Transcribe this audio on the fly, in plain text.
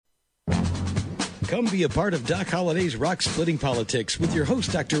Come be a part of Doc Holliday's Rock Splitting Politics with your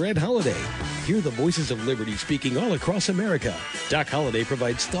host, Dr. Ed Holliday. Hear the voices of liberty speaking all across America. Doc Holliday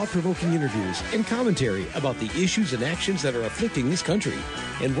provides thought-provoking interviews and commentary about the issues and actions that are afflicting this country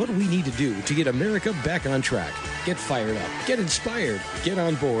and what we need to do to get America back on track. Get fired up, get inspired, get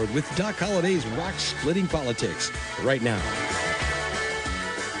on board with Doc Holliday's Rock Splitting Politics right now.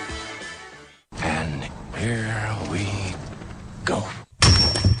 And here we go.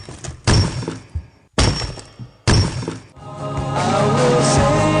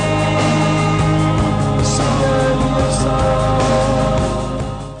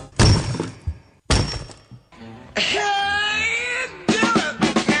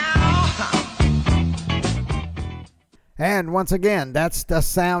 And once again, that's the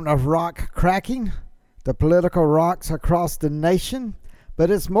sound of rock cracking, the political rocks across the nation. But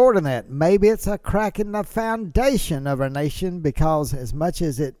it's more than that. Maybe it's a crack in the foundation of our nation, because as much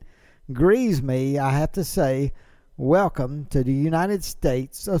as it grieves me, I have to say, welcome to the United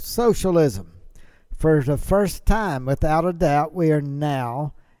States of socialism. For the first time, without a doubt, we are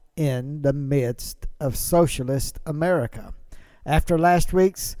now in the midst of socialist America. After last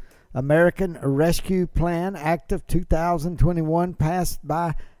week's American Rescue Plan Act of 2021 passed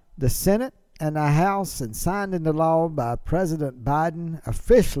by the Senate and the House and signed into law by President Biden,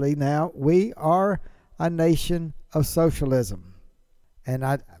 officially now we are a nation of socialism.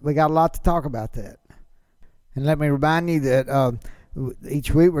 And we got a lot to talk about that. And let me remind you that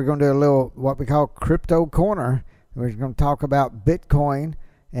each week we're going to do a little what we call Crypto Corner. We're going to talk about Bitcoin,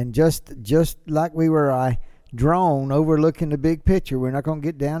 and just like we were a drone overlooking the big picture, we're not going to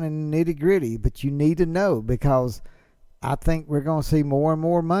get down in the nitty gritty, but you need to know, because I think we're going to see more and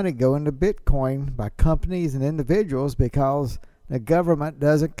more money go into Bitcoin by companies and individuals, because the government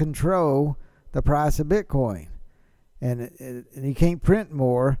doesn't control the price of Bitcoin. And you can't print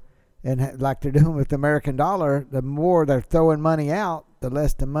more, and like they're doing with the American dollar, the more they're throwing money out, the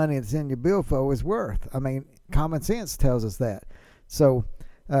less the money that's in your billfold is worth. I mean, common sense tells us that. So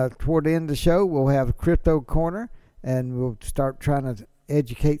toward the end of the show, we'll have a Crypto Corner, and we'll start trying to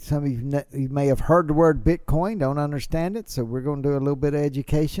educate some of you. You may have heard the word Bitcoin, don't understand it, so we're going to do a little bit of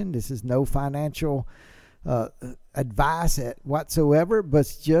education. This is no financial advice whatsoever, but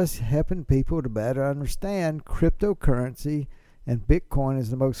it's just helping people to better understand cryptocurrency, and Bitcoin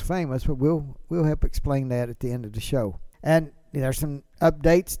is the most famous, but we'll help explain that at the end of the show. And there's some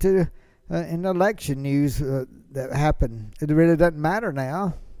updates to in the election news that happened. It really doesn't matter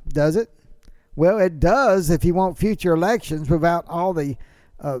now, does it? Well, it does if you want future elections without all the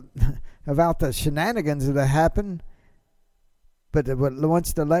about the shenanigans that have happened. But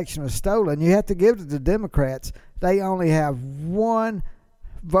once the election was stolen, you have to give to the Democrats. They only have one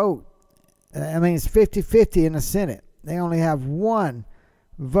vote. I mean, it's 50-50 in the Senate. They only have one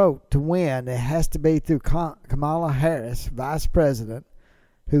vote to win. It has to be through Kamala Harris, Vice President,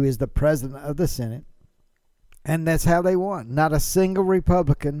 who is the President of the Senate. And that's how they won. Not a single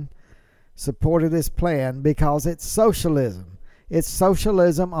Republican supported this plan, because it's socialism. It's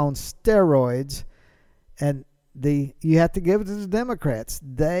socialism on steroids, and you have to give it to the Democrats.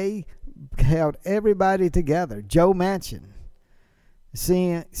 They held everybody together. Joe Manchin,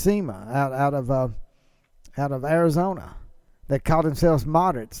 SEMA out of Arizona, they called themselves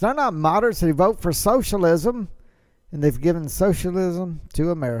moderates. They're not moderates. They vote for socialism, and they've given socialism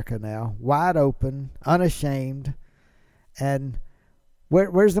to America now, wide open, unashamed. And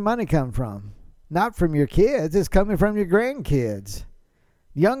where's the money come from? Not from your kids. It's coming from your grandkids.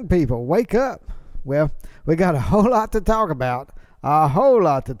 Young people, wake up. Well, we got a whole lot to talk about.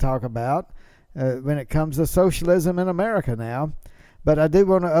 When it comes to socialism in America now. But I do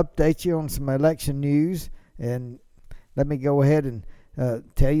want to update you on some election news. And let me go ahead and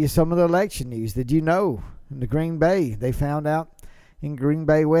tell you some of the election news. Did you know in the Green Bay, they found out in Green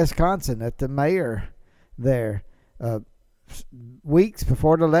Bay, Wisconsin, that the mayor there, weeks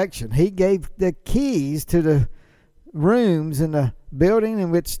before the election, he gave the keys to the rooms in the building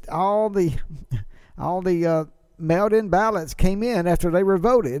in which all the mailed-in ballots came in after they were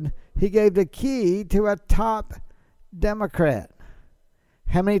voted. He gave the key to a top Democrat.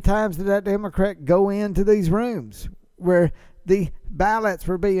 How many times did that Democrat go into these rooms where the ballots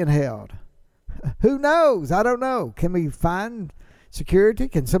were being held? Who knows? I don't know. Can we find security?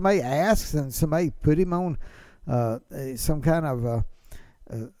 Can somebody ask and somebody put him on some kind of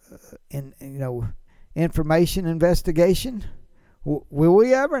information investigation? Will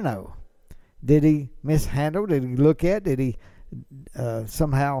we ever know? Did he mishandle? Did he look at? Did he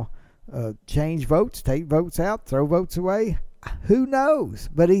somehow change votes, take votes out, throw votes away? Who knows?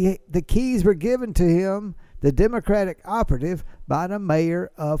 But the keys were given to him, the Democratic operative, by the mayor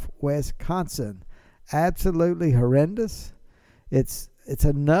of Wisconsin. absolutely horrendous. It's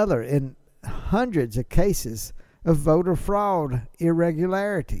another in hundreds of cases of voter fraud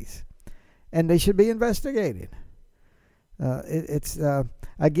irregularities, and they should be investigated.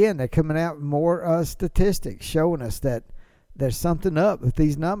 Again, they're coming out with more statistics showing us that there's something up with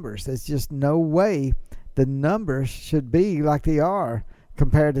these numbers. There's just no way the numbers should be like they are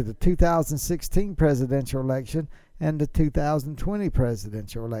compared to the 2016 presidential election and the 2020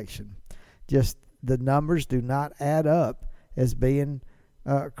 presidential election. Just the numbers do not add up as being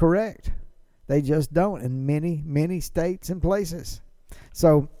correct. They just don't in many, many states and places.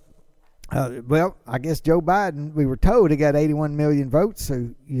 So, I guess Joe Biden, we were told he got 81 million votes, so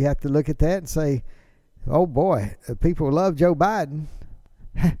you have to look at that and say, oh boy, people love Joe Biden.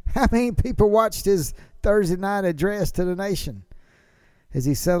 How many people watched his Thursday night address to the nation as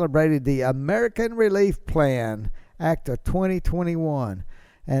he celebrated the American Relief Plan Act of 2021?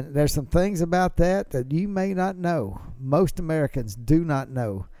 And there's some things about that you may not know. Most Americans do not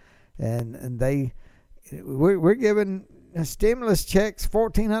know. And we're giving stimulus checks,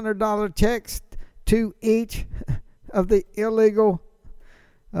 $1,400 checks to each of the illegal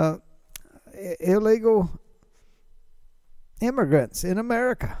immigrants in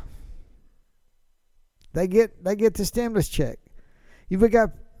America. They get the stimulus check. You've got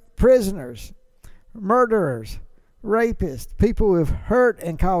prisoners, murderers, rapists, people who have hurt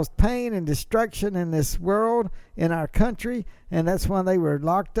and caused pain and destruction in this world, in our country, and that's when they were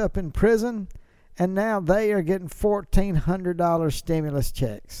locked up in prison, and now they are getting $1,400 stimulus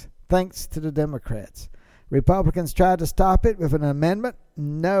checks, thanks to the Democrats. Republicans tried to stop it with an amendment.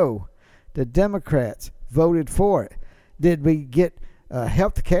 No, the Democrats voted for it. Did we get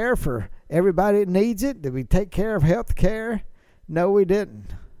health care for everybody that needs it? Did we take care of health care? No, we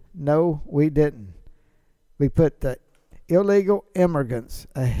didn't. No, we didn't. We put the illegal immigrants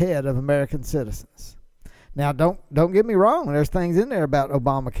ahead of American citizens. Now, don't get me wrong. There's things in there about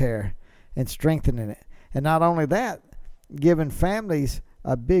Obamacare and strengthening it. And not only that, giving families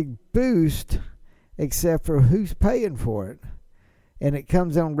a big boost, except for who's paying for it. And it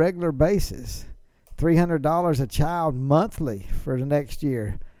comes on a regular basis. $300 a child monthly for the next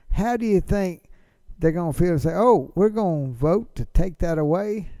year. How do you think they're going to feel and say, oh, we're going to vote to take that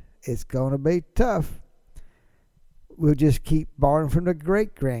away? It's going to be tough. We'll just keep borrowing from the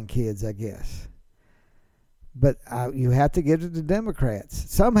great-grandkids, I guess. But you have to give it to the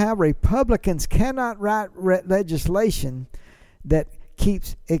Democrats. Somehow Republicans cannot write legislation that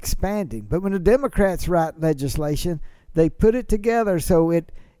keeps expanding. But when the Democrats write legislation, they put it together so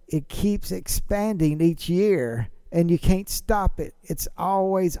it keeps expanding each year, and you can't stop it. It's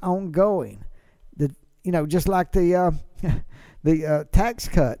always ongoing. Just like the tax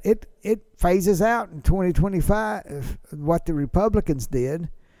cut. It phases out in 2025. What the Republicans did,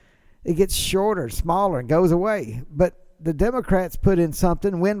 it gets shorter, smaller, and goes away. But the Democrats put in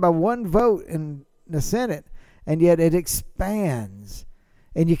something, win by one vote in the Senate, and yet it expands,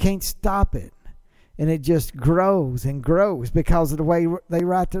 and you can't stop it. And it just grows and grows because of the way they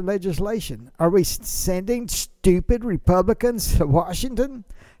write their legislation. Are we sending stupid Republicans to Washington?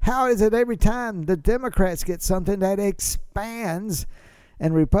 How is it every time the Democrats get something that expands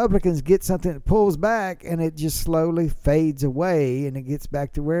and Republicans get something that pulls back, and it just slowly fades away and it gets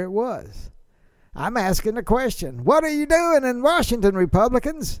back to where it was? I'm asking the question, what are you doing in Washington,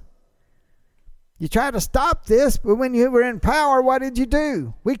 Republicans? You tried to stop this, but when you were in power, what did you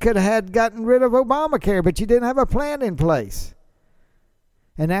do? We could have gotten rid of Obamacare, but you didn't have a plan in place.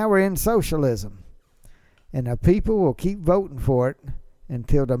 And now we're in socialism. And the people will keep voting for it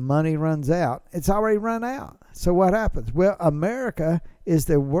until the money runs out. It's already run out. So what happens? Well, America is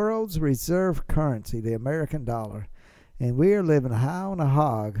the world's reserve currency, the American dollar. And we are living high on a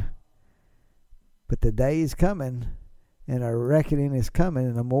hog. But the day is coming, and a reckoning is coming,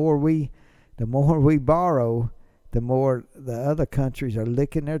 and the more we borrow, the more the other countries are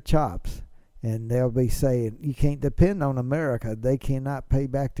licking their chops, and they'll be saying, you can't depend on America. They cannot pay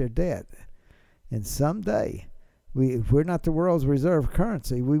back their debt. And someday, if we're not the world's reserve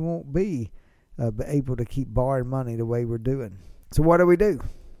currency, we won't be able to keep borrowing money the way we're doing. So what do we do?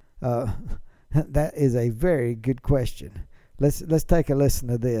 That is a very good question. Let's take a listen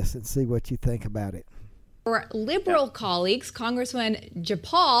to this and see what you think about it. For liberal colleagues, Congressman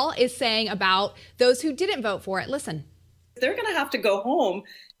Jayapal is saying about those who didn't vote for it. Listen. They're going to have to go home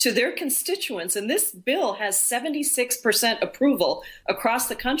to their constituents, and this bill has 76% approval across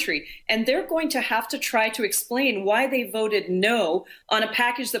the country, and they're going to have to try to explain why they voted no on a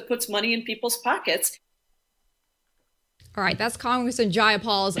package that puts money in people's pockets. All right, that's Congressman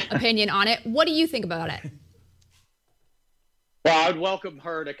Jayapal's opinion on it. What do you think about it? Well, I would welcome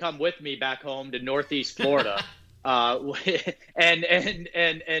her to come with me back home to Northeast Florida, and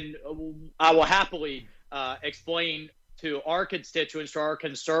I will happily explain to our constituents, to our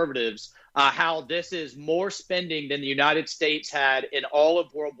conservatives, how this is more spending than the United States had in all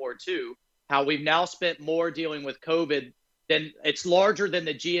of World War II. How we've now spent more dealing with COVID than it's larger than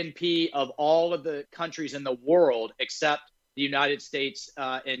the GNP of all of the countries in the world except the United States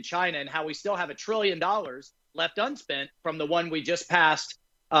and China, and how we still have $1 trillion left unspent from the one we just passed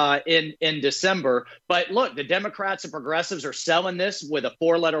in December. But look, the Democrats and progressives are selling this with a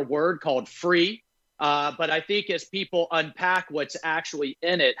 4-letter word called free. But I think as people unpack what's actually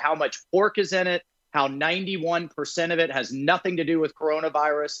in it, how much pork is in it, how 91% of it has nothing to do with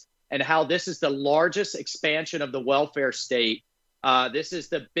coronavirus, and how this is the largest expansion of the welfare state. This is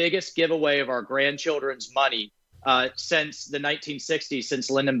the biggest giveaway of our grandchildren's money since the 1960s, since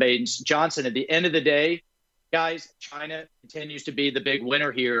Lyndon Baines Johnson. At the end of the day, guys, China continues to be the big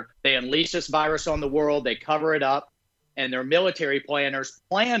winner here. They unleash this virus on the world. They cover it up. And their military planners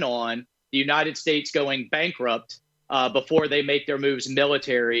plan on the United States going bankrupt before they make their moves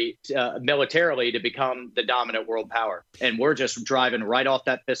militarily to become the dominant world power. And we're just driving right off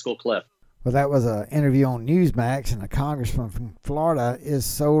that fiscal cliff. Well, that was an interview on Newsmax, and the congressman from Florida is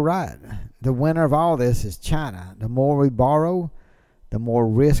so right. The winner of all this is China. The more we borrow, the more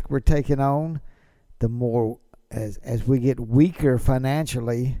risk we're taking on, the more as we get weaker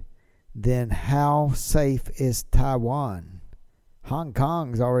financially, then how safe is Taiwan? Hong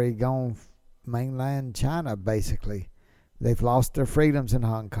Kong's already gone mainland China, basically. They've lost their freedoms in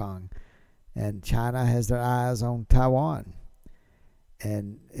Hong Kong, and China has their eyes on Taiwan.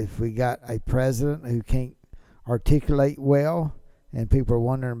 And if we got a president who can't articulate well, and people are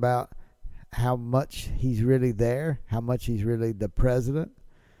wondering about how much he's really there, how much he's really the president,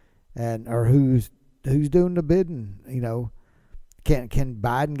 and or who's doing the bidding, can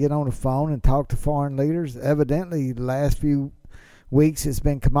Biden get on the phone and talk to foreign leaders? Evidently, the last few weeks it's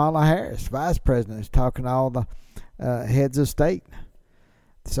been Kamala Harris, vice president, is talking to all the heads of state.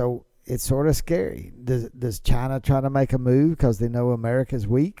 So it's sort of scary. Does China try to make a move because they know America's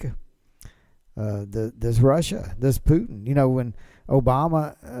weak? Does Russia? Does Putin? When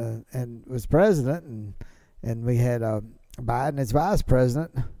Obama and was president and we had Biden as vice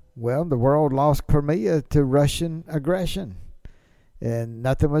president, well, the world lost Crimea to Russian aggression. And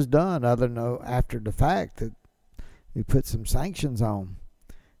nothing was done other than after the fact that we put some sanctions on.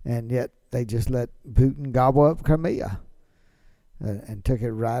 And yet they just let Putin gobble up Crimea and took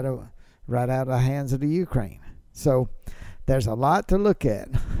it right out of the hands of the Ukraine. So there's a lot to look at,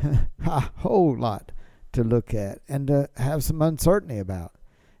 a whole lot to look at and to have some uncertainty about.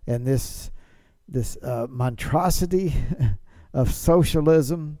 And this monstrosity of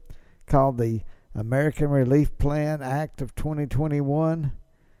socialism called the American Relief Plan Act of 2021,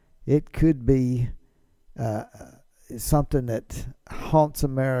 it could be something that haunts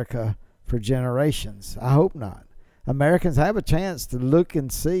America for generations. I hope not. Americans have a chance to look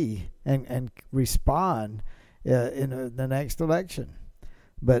and see and respond in the next election.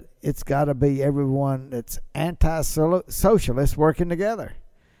 But it's got to be everyone that's anti-socialist working together.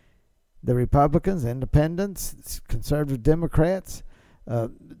 The Republicans, Independents, Conservative Democrats,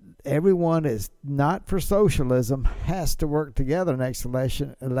 everyone is not for socialism has to work together next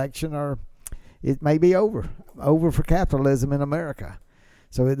election or it may be over for capitalism in America.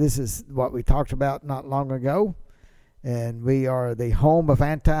 So this is what we talked about not long ago, and we are the home of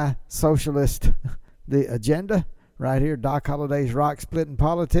anti-socialist the agenda right here, Doc Holliday's Rock Splitting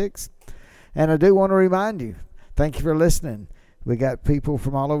Politics. And I do want to remind you, thank you for listening. We got people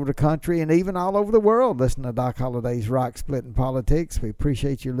from all over the country and even all over the world listening to Doc Holliday's Rock Splitting Politics. We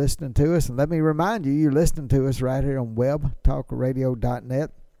appreciate you listening to us. And let me remind you, you're listening to us right here on webtalkradio.net.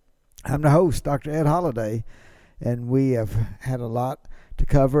 I'm the host, Dr. Ed Holliday, and we have had a lot to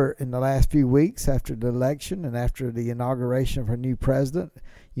cover in the last few weeks after the election and after the inauguration of our new president.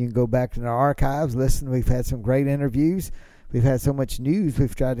 You can go back in our archives, listen. We've had some great interviews. We've had so much news,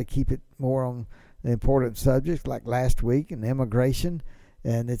 we've tried to keep it more on the important subjects like last week and immigration.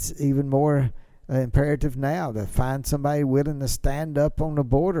 And it's even more imperative now to find somebody willing to stand up on the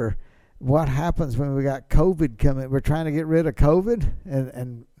border. What happens when we got COVID coming? We're trying to get rid of COVID,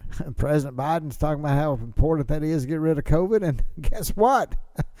 and President Biden's talking about how important that is to get rid of COVID, and guess what?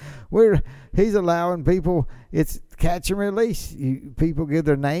 He's allowing people, it's catch and release. People give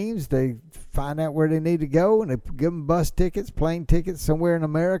their names, they find out where they need to go, and they give them bus tickets, plane tickets somewhere in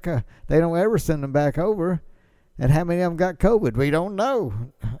America. They don't ever send them back over. And how many of them got COVID? We don't know.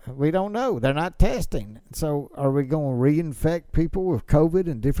 They're not testing. So are we going to reinfect people with COVID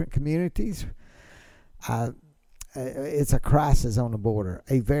in different communities? it's a crisis on the border,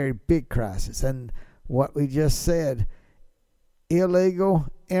 a very big crisis. And what we just said, illegal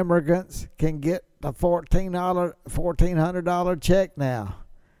immigrants can get the $1,400 check now.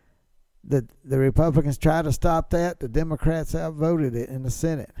 The Republicans try to stop that. The Democrats outvoted it in the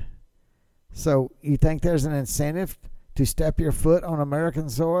Senate. So you think there's an incentive to step your foot on American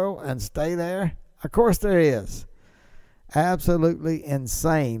soil and stay there? Of course there is. Absolutely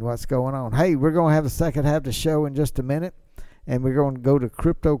insane what's going on. Hey, we're going to have the second half of the show in just a minute, and we're going to go to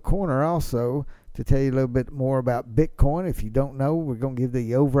Crypto Corner also to tell you a little bit more about Bitcoin. If you don't know, we're going to give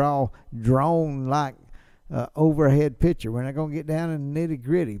the overall drone-like overhead picture. We're not going to get down in the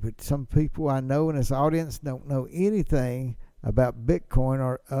nitty-gritty, but some people I know in this audience don't know anything about Bitcoin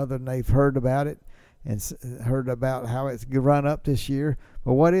or other than they've heard about it and heard about how it's run up this year.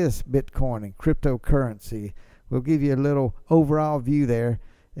 But what is Bitcoin and cryptocurrency? We'll give you a little overall view there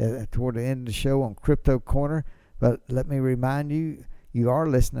toward the end of the show on Crypto Corner. But let me remind you, you are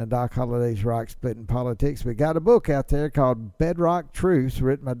listening to Doc Holliday's Rock Splitting Politics. We got a book out there called Bedrock Truths,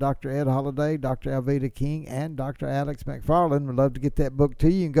 written by Dr. Ed Holliday, Dr. Alveda King, and Dr. Alex McFarland. We'd love to get that book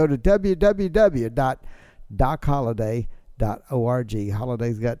to you. You can go to www.docholiday.org.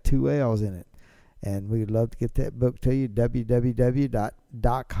 Holiday's got 2 L's in it. And we'd love to get that book to you,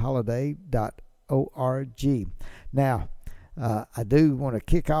 www.docholiday.org. Now, I do want to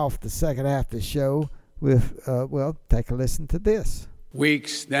kick off the second half of the show with, take a listen to this.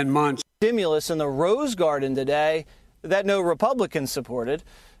 Weeks, then months. Stimulus in the Rose Garden today that no Republicans supported.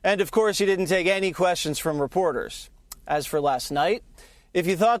 And, of course, he didn't take any questions from reporters. As for last night, if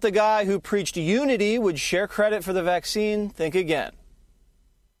you thought the guy who preached unity would share credit for the vaccine, think again.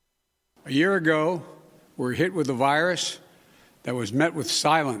 A year ago, we were hit with a virus that was met with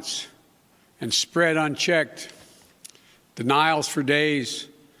silence and spread unchecked. Denials for days,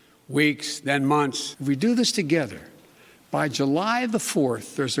 weeks, then months. If we do this together, by July the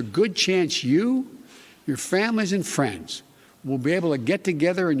 4th, there's a good chance you, your families and friends will be able to get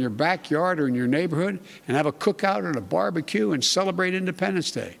together in your backyard or in your neighborhood and have a cookout or a barbecue and celebrate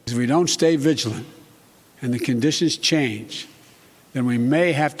Independence Day. If we don't stay vigilant and the conditions change, then we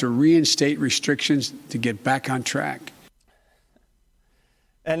may have to reinstate restrictions to get back on track.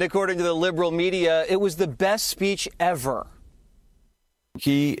 And according to the liberal media, it was the best speech ever.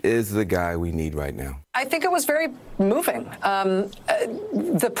 He is the guy we need right now. I think it was very moving.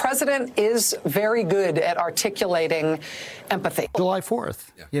 The president is very good at articulating empathy. July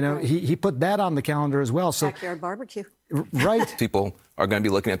 4th. Yeah. You know, he put that on the calendar as well. So backyard barbecue. Right. People are going to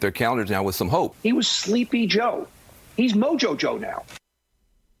be looking at their calendars now with some hope. He was Sleepy Joe. He's Mojo Joe now.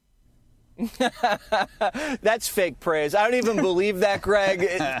 That's fake praise. I don't even believe that, Greg.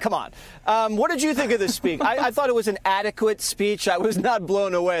 Come on. What did you think of this speech? I thought it was an adequate speech. I was not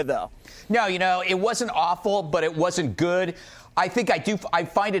blown away, though. No, you know, it wasn't awful, but it wasn't good. I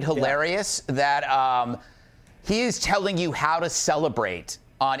find it hilarious that he is telling you how to celebrate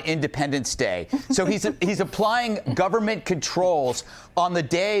on Independence Day. So he's applying government controls on the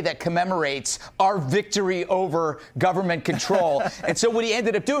day that commemorates our victory over government control. And so what he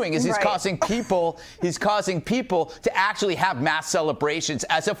ended up doing is he's causing people to actually have mass celebrations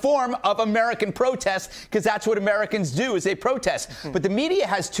as a form of American protest, because that's what Americans do, is they protest. But the media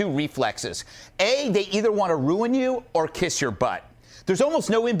has two reflexes. A, they either want to ruin you or kiss your butt. There's almost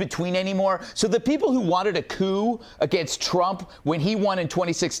no in-between anymore. So the people who wanted a coup against Trump when he won in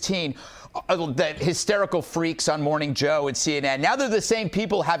 2016, the hysterical freaks on Morning Joe and CNN, now they're the same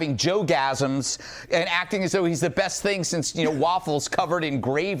people having Joe-gasms and acting as though he's the best thing since, waffles covered in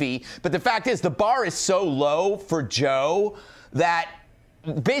gravy. But the fact is, the bar is so low for Joe that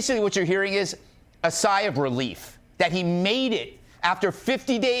basically what you're hearing is a sigh of relief that he made it. After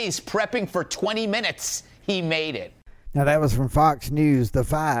 50 days prepping for 20 minutes, he made it. Now, that was from Fox News, The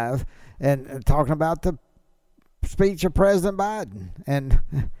Five, and talking about the speech of President Biden. And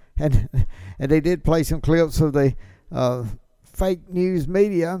they did play some clips of the fake news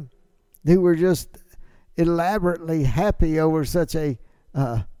media who were just elaborately happy over such a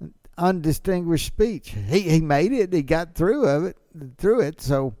undistinguished speech. He made it. He got through it.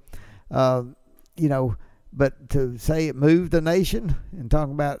 So, but to say it moved the nation and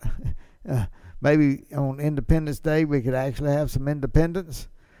talking about... maybe on Independence Day we could actually have some independence.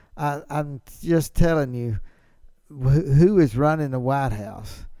 I'm just telling you, who is running the White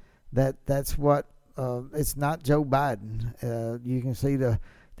House? That's what. It's not Joe Biden. You can see the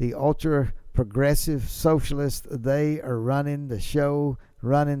ultra progressive socialists. They are running the show,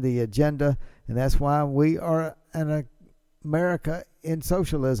 running the agenda, and that's why we are an America in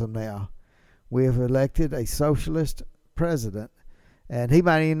socialism now. We have elected a socialist president, and he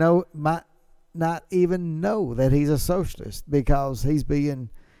might even not even know that he's a socialist because he's being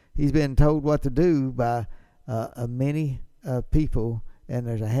told what to do by many people, and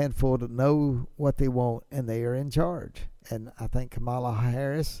there's a handful that know what they want, and they are in charge. And I think Kamala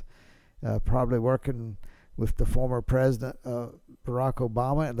Harris, probably working with the former president Barack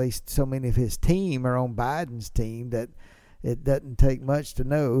Obama, at least so many of his team are on Biden's team that it doesn't take much to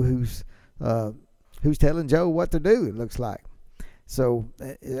know who's telling Joe what to do, it looks like. So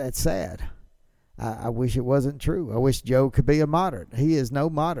that's sad. I wish it wasn't true. I wish Joe could be a moderate. He is no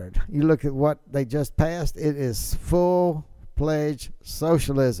moderate. You look at what they just passed, it is full-fledged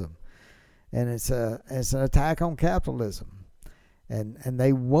socialism. And it's an attack on capitalism. And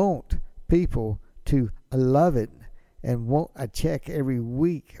they want people to love it and want a check every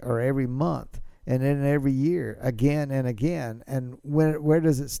week or every month and then every year again and again. And where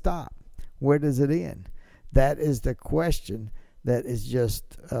does it stop? Where does it end? That is the question that is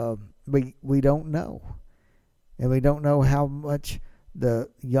just we don't know. And we don't know how much the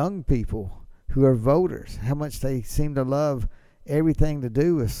young people who are voters, how much they seem to love everything to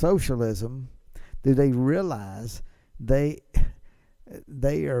do with socialism. Do they realize they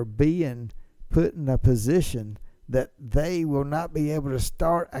are being put in a position that they will not be able to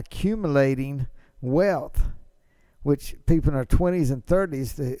start accumulating wealth, which people in their 20s and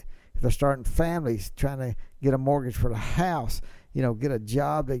 30s, if they're starting families, trying to get a mortgage for the house, get a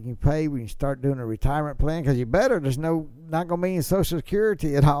job that you can pay when you start doing a retirement plan, because you better. There's not going to be any Social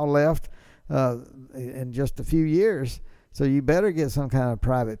Security at all left in just a few years. So you better get some kind of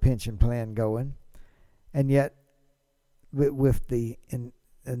private pension plan going. And yet, with the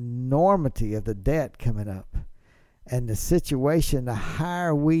enormity of the debt coming up and the situation, the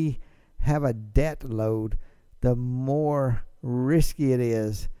higher we have a debt load, the more risky it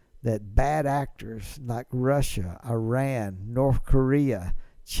is that bad actors like Russia, Iran, North Korea,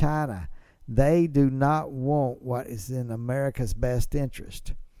 China, they do not want what is in America's best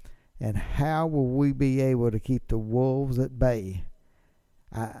interest. And how will we be able to keep the wolves at bay?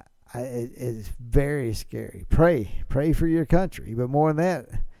 It is very scary. Pray for your country. But more than that,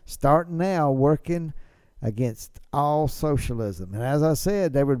 start now working against all socialism. And as I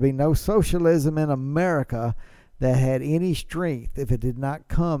said, there would be no socialism in America that had any strength if it did not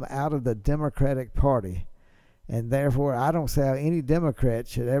come out of the Democratic Party. And therefore, I don't see how any Democrat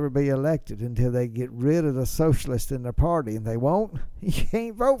should ever be elected until they get rid of the socialists in their party. And they won't. You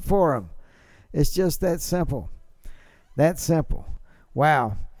can't vote for them. It's just that simple. That simple.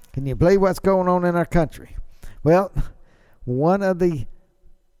 Wow. Can you believe what's going on in our country? Well, one of the,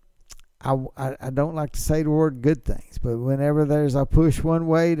 I don't like to say the word good things, but whenever there's a push one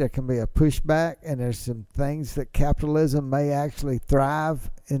way, there can be a push back, and there's some things that capitalism may actually thrive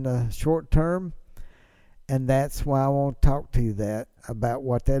in the short term, and that's why I want to talk to you about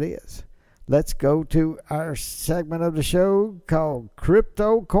what that is. Let's go to our segment of the show called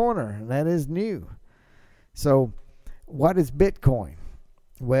Crypto Corner, and that is new. So, what is Bitcoin?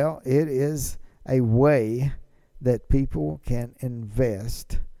 Well, it is a way that people can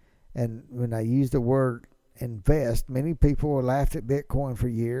invest. And when I use the word invest, many people have laughed at Bitcoin for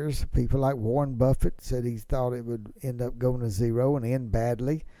years. People like Warren Buffett said he thought it would end up going to zero and end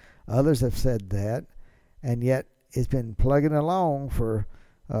badly. Others have said that. And yet it's been plugging along for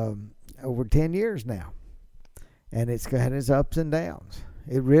over 10 years now. And it's had its ups and downs.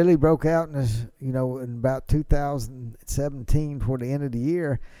 It really broke out in about 2017, toward the end of the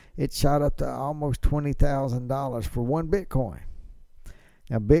year. It shot up to almost $20,000 for one Bitcoin.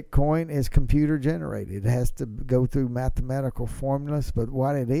 Now, Bitcoin is computer generated. It has to go through mathematical formulas, but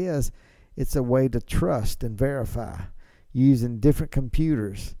what it is, it's a way to trust and verify using different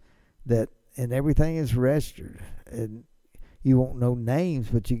computers and everything is registered. And you won't know names,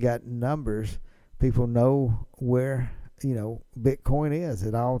 but you got numbers. People know where Bitcoin is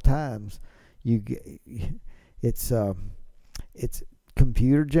at all times. It's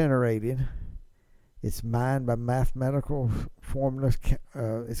computer generated. It's mined by mathematical formulas.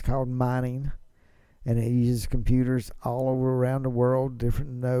 It's called mining, and it uses computers all over around the world,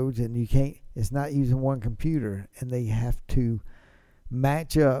 different nodes. And it's not using one computer, and they have to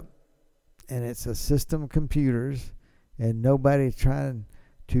match up. And it's a system of computers, and nobody's trying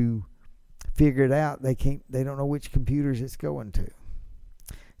to figure it out. They don't know which computers it's going to.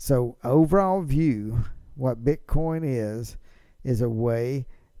 So overall view, what Bitcoin is a way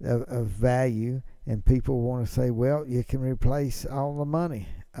of value, and people want to say, well, you can replace all the money.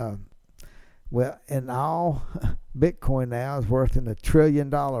 And all Bitcoin now is worth in the $1 trillion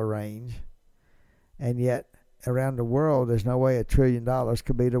range, and yet around the world, there's no way $1 trillion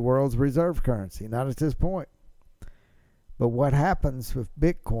could be the world's reserve currency, not at this point. But what happens with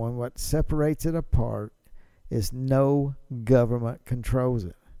Bitcoin, what separates it apart, is no government controls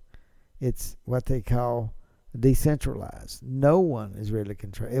it. It's what they call decentralized. No one is really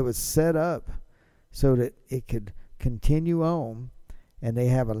controlling. It was set up so that it could continue on, and they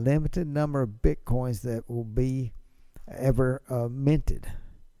have a limited number of Bitcoins that will be ever minted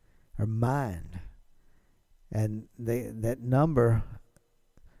or mined. And that number,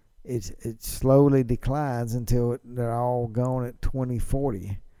 it slowly declines until they're all gone at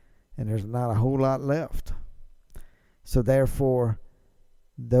 2040, and there's not a whole lot left. So therefore,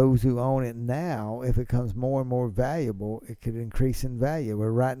 those who own it now, if it becomes more and more valuable, it could increase in value.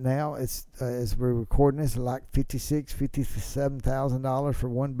 Where right now, it's as we're recording this, like $57,000 for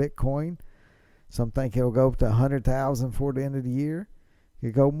one Bitcoin. Some think it'll go up to $100,000 before the end of the year. It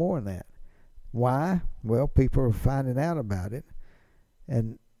could go more than that. Why? Well, people are finding out about it,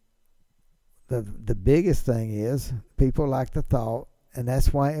 and the biggest thing is people like the thought. And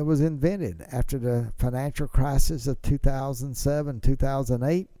that's why it was invented after the financial crisis of 2007,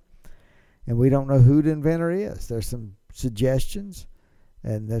 2008. And we don't know who the inventor is. There's some suggestions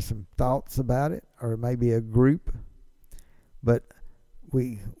and there's some thoughts about it, or maybe a group. But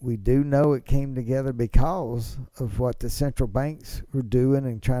we do know it came together because of what the central banks were doing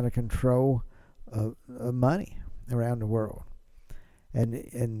and trying to control money around the world.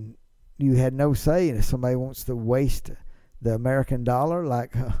 And you had no say if somebody wants to waste the American dollar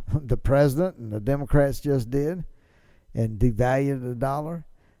like the president and the Democrats just did and devalue the dollar.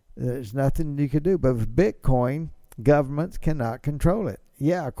 There's nothing you could do. But with Bitcoin, governments cannot control it.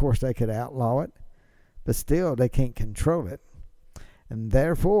 Yeah, of course they could outlaw it, but still they can't control it. And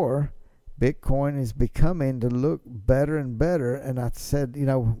therefore, Bitcoin is becoming to look better and better. And I said,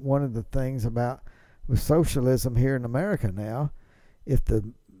 one of the things about with socialism here in America now, if the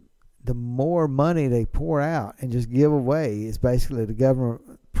more money they pour out and just give away is basically the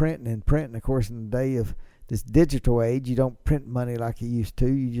government printing and printing. Of course, in the day of this digital age, you don't print money like you used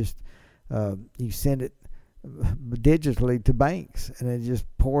to. You just you send it digitally to banks, and it just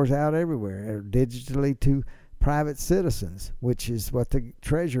pours out everywhere, or digitally to private citizens, which is what the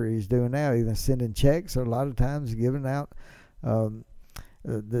Treasury is doing now, either sending checks or a lot of times giving out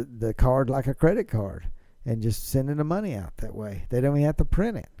the card like a credit card and just sending the money out that way. They don't even have to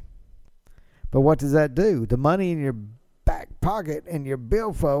print it. But what does that do? The money in your back pocket and your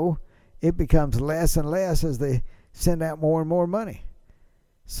billfold, it becomes less and less as they send out more and more money.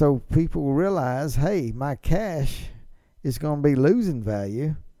 So people realize, hey, my cash is going to be losing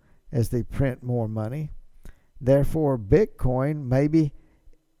value as they print more money. Therefore, Bitcoin, maybe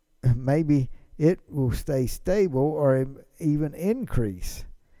it will stay stable or even increase.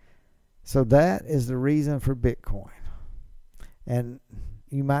 So that is the reason for Bitcoin. And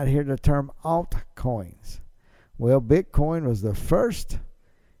you might hear the term altcoins. Well, Bitcoin was the first,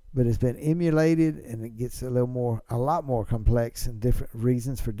 but it's been emulated, and it gets a lot more complex and different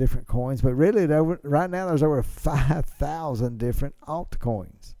reasons for different coins. But really, right now, there's over 5,000 different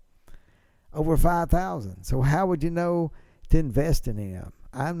altcoins. Over 5,000. So how would you know to invest in any of them?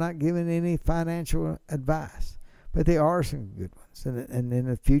 I'm not giving any financial advice, but there are some good ones. And in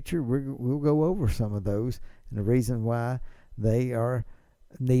the future, we'll go over some of those and the reason why they are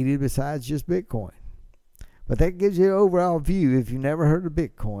needed besides just Bitcoin. But that gives you an overall view if you've never heard of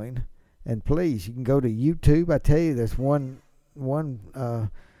Bitcoin. And please, you can go to YouTube. I tell you, there's one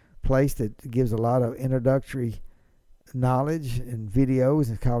place that gives a lot of introductory knowledge and videos.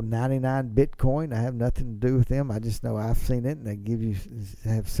 It's called 99 Bitcoin. I have nothing to do with them. I just know I've seen it, and they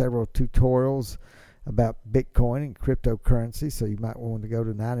have several tutorials about Bitcoin and cryptocurrency. So you might want to go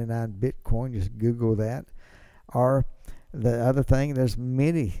to 99 Bitcoin. Just Google that. Or the other thing, there's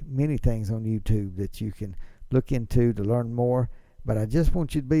many things on YouTube that you can look into to learn more. But I just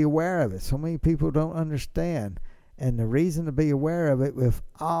want you to be aware of it. So many people don't understand. And the reason to be aware of it, with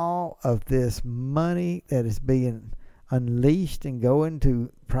all of this money that is being unleashed and going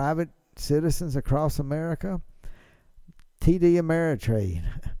to private citizens across America, TD Ameritrade,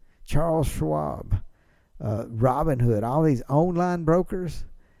 Charles Schwab, Robinhood, all these online brokers,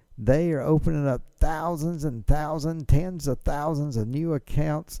 they are opening up thousands and thousands, tens of thousands of new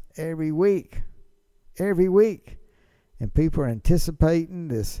accounts every week. Every week. And people are anticipating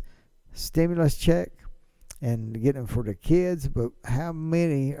this stimulus check and getting them for the kids. But how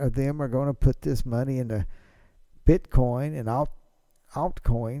many of them are going to put this money into Bitcoin and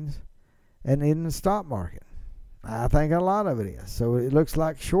altcoins and in the stock market? I think a lot of it is. So it looks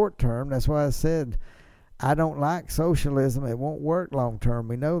like short term. That's why I said I don't like socialism. It won't work long term.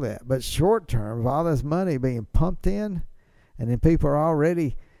 We know that. But short term, with all this money being pumped in, and then people are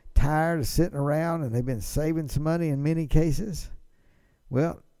already tired of sitting around and they've been saving some money in many cases,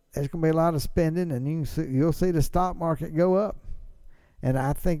 well, there's going to be a lot of spending, and you'll see the stock market go up. And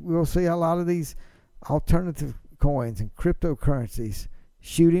I think we'll see a lot of these alternative coins and cryptocurrencies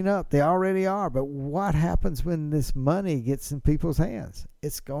shooting up. They already are. But what happens when this money gets in people's hands?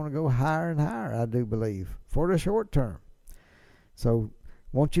 It's going to go higher and higher, I do believe, for the short term. So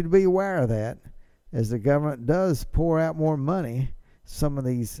I want you to be aware of that. As the government does pour out more money, some of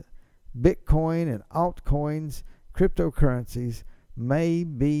these Bitcoin and altcoins, cryptocurrencies, may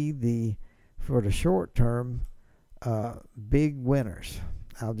be for the short term, big winners.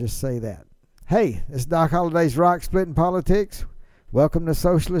 I'll just say that. Hey, it's Doc Holliday's Rock Splitting Politics. Welcome to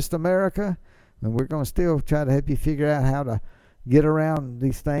Socialist America. And we're going to still try to help you figure out how to get around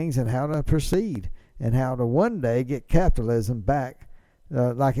these things and how to proceed and how to one day get capitalism back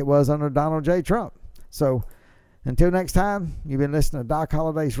like it was under Donald J. Trump. So until next time, you've been listening to Doc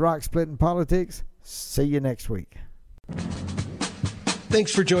Holliday's Rock Splitting Politics. See you next week.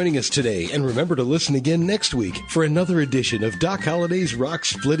 Thanks for joining us today, and remember to listen again next week for another edition of Doc Holliday's Rock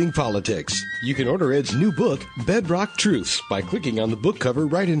Splitting Politics. You can order Ed's new book, Bedrock Truths, by clicking on the book cover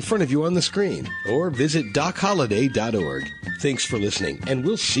right in front of you on the screen, or visit DocHolliday.org. Thanks for listening, and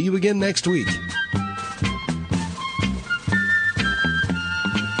we'll see you again next week.